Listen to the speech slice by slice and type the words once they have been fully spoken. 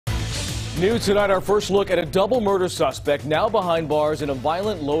New tonight, our first look at a double murder suspect now behind bars in a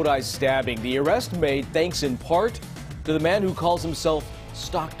violent Lodi stabbing. The arrest made thanks in part to the man who calls himself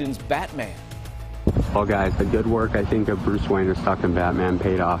Stockton's Batman. Well, guys, the good work, I think, of Bruce Wayne or Stockton Batman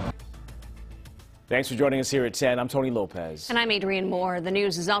paid off. Thanks for joining us here at 10. I'm Tony Lopez. And I'm Adrienne Moore. The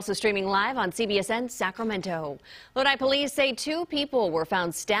news is also streaming live on CBSN Sacramento. Lodi police say 2 people were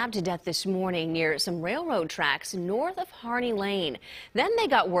found stabbed to death this morning near some railroad tracks north of Harney Lane. Then they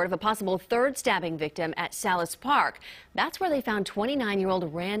got word of a possible 3rd stabbing victim at Salis Park. That's where they found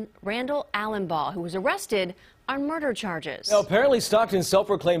 29-year-old Randall Allenbaugh, who was arrested on murder charges. Now, apparently, Stockton's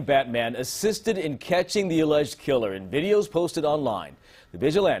self-proclaimed Batman assisted in catching the alleged killer in videos posted online. The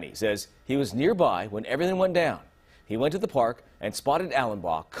vigilante says he was nearby when everything went down. He went to the park and spotted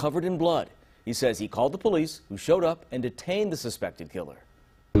Allenbaugh covered in blood. He says he called the police, who showed up and detained the suspected killer.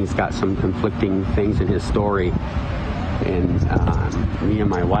 He's got some conflicting things in his story, and me and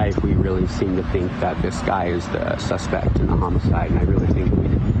my wife, we really seem to think that this guy is the suspect in the homicide, and I really think we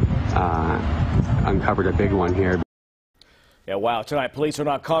uncovered a big one here. Yeah, wow. Tonight, police are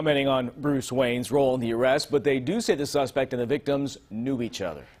not commenting on Bruce Wayne's role in the arrest, but they do say the suspect and the victims knew each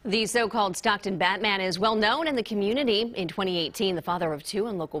other. The so-called Stockton Batman is well known in the community. In 2018, the father of 2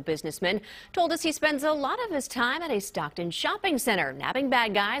 and local businessman told us he spends a lot of his time at a Stockton shopping center, nabbing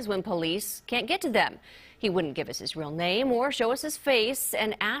bad guys when police can't get to them. He wouldn't give us his real name or show us his face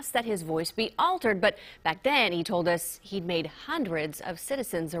and asked that his voice be altered, but back then he told us he'd made hundreds of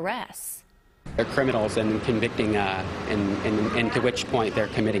citizens' arrests. They're criminals and convicting, and to which point they're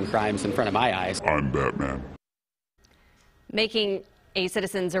committing crimes in front of my eyes. I'm Batman. Making a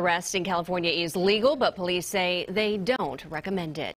citizen's arrest in California is legal, but police say they don't recommend it.